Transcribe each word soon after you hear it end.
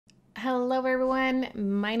Hello everyone,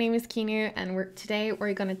 my name is Kinu and today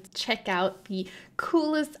we're gonna check out the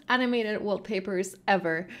coolest animated wallpapers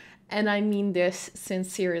ever, and I mean this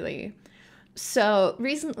sincerely. So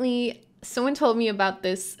recently someone told me about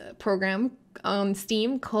this program on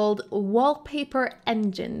Steam called Wallpaper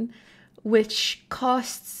Engine, which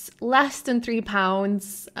costs less than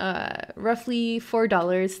 £3, roughly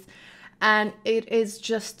 $4, and it is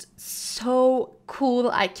just so cool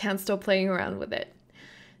I can't stop playing around with it.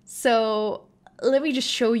 So let me just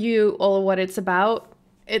show you all of what it's about.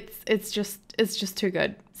 It's just too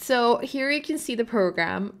good. So here you can see the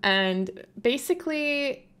program, and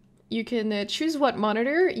basically you can choose what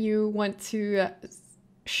monitor you want to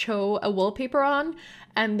show a wallpaper on,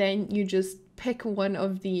 and then you just pick one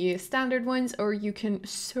of the standard ones, or you can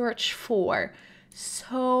search for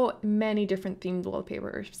so many different themed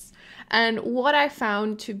wallpapers. And what I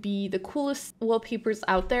found to be the coolest wallpapers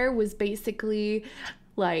out there was basically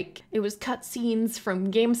like, it was cutscenes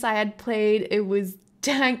from games I had played, it was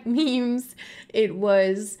dank memes, it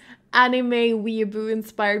was anime weeaboo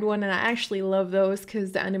inspired one, and I actually love those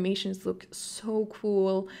because the animations look so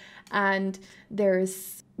cool. And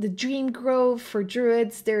there's the Dream Grove for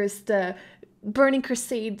druids, there's the Burning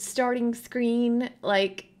Crusade starting screen.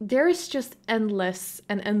 Like, there's just endless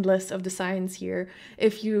and endless of designs here.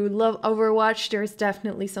 If you love Overwatch, there's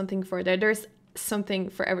definitely something for there. There's something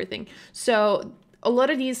for everything. So a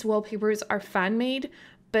lot of these wallpapers are fan-made,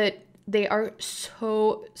 but they are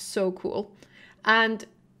so cool. And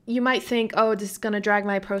you might think, oh, this is gonna drag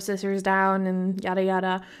my processors down and yada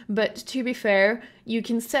yada. But to be fair, you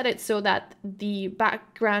can set it so that the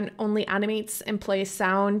background only animates and plays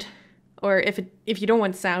sound. Or if you don't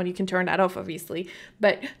want sound, you can turn that off, obviously.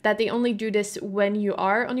 But that they only do this when you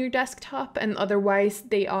are on your desktop, and otherwise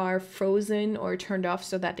they are frozen or turned off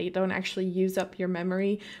so that they don't actually use up your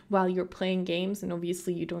memory while you're playing games. And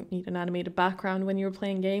obviously you don't need an animated background when you're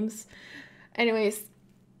playing games. Anyways,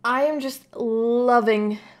 I am just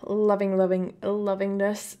loving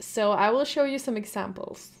this. So I will show you some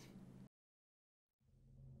examples.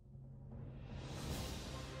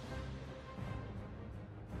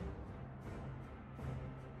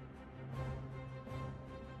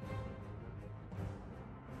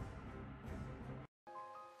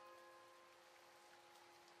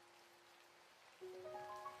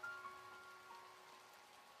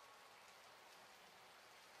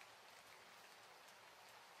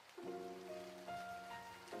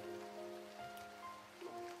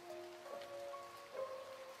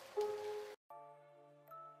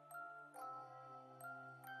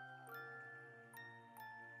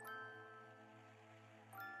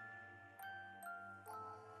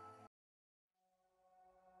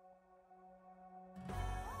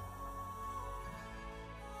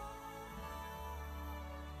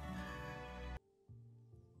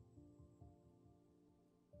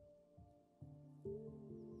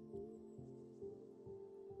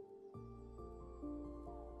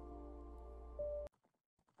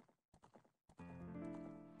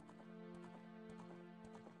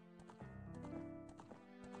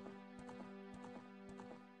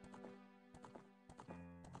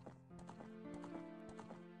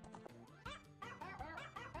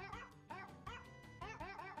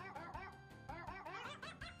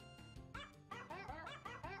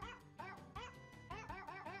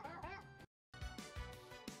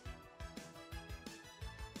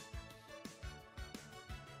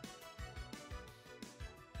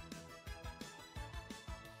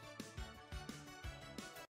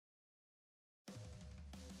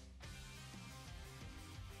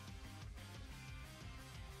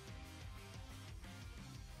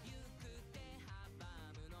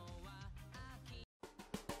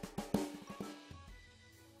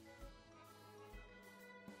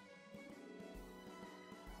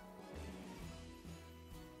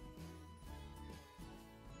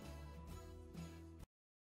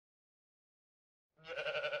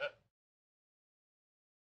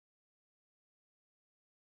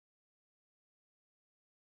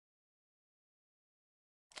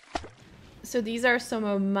 So these are some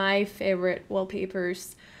of my favorite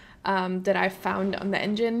wallpapers that I found on the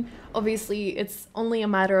engine. Obviously, it's only a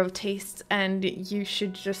matter of taste, and you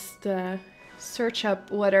should just search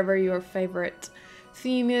up whatever your favorite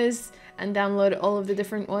theme is and download all of the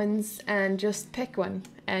different ones and just pick one.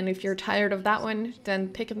 And if you're tired of that one, then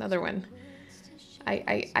pick another one.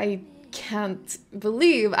 I can't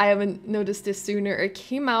believe I haven't noticed this sooner. It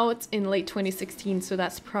came out in late 2016, so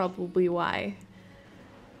that's probably why.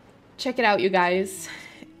 Check it out, you guys.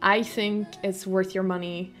 I think it's worth your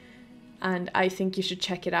money, and I think you should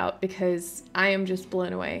check it out because I am just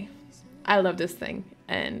blown away. I love this thing,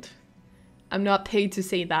 and I'm not paid to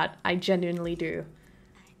say that. I genuinely do.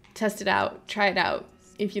 Test it out. Try it out.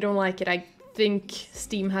 If you don't like it, I think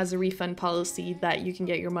Steam has a refund policy that you can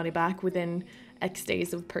get your money back within X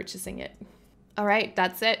days of purchasing it. All right,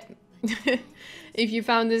 that's it. If you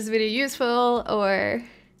found this video useful or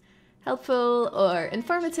helpful or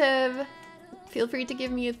informative, feel free to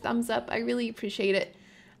give me a thumbs up. I really appreciate it.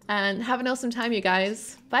 And have an awesome time, you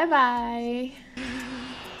guys. Bye bye.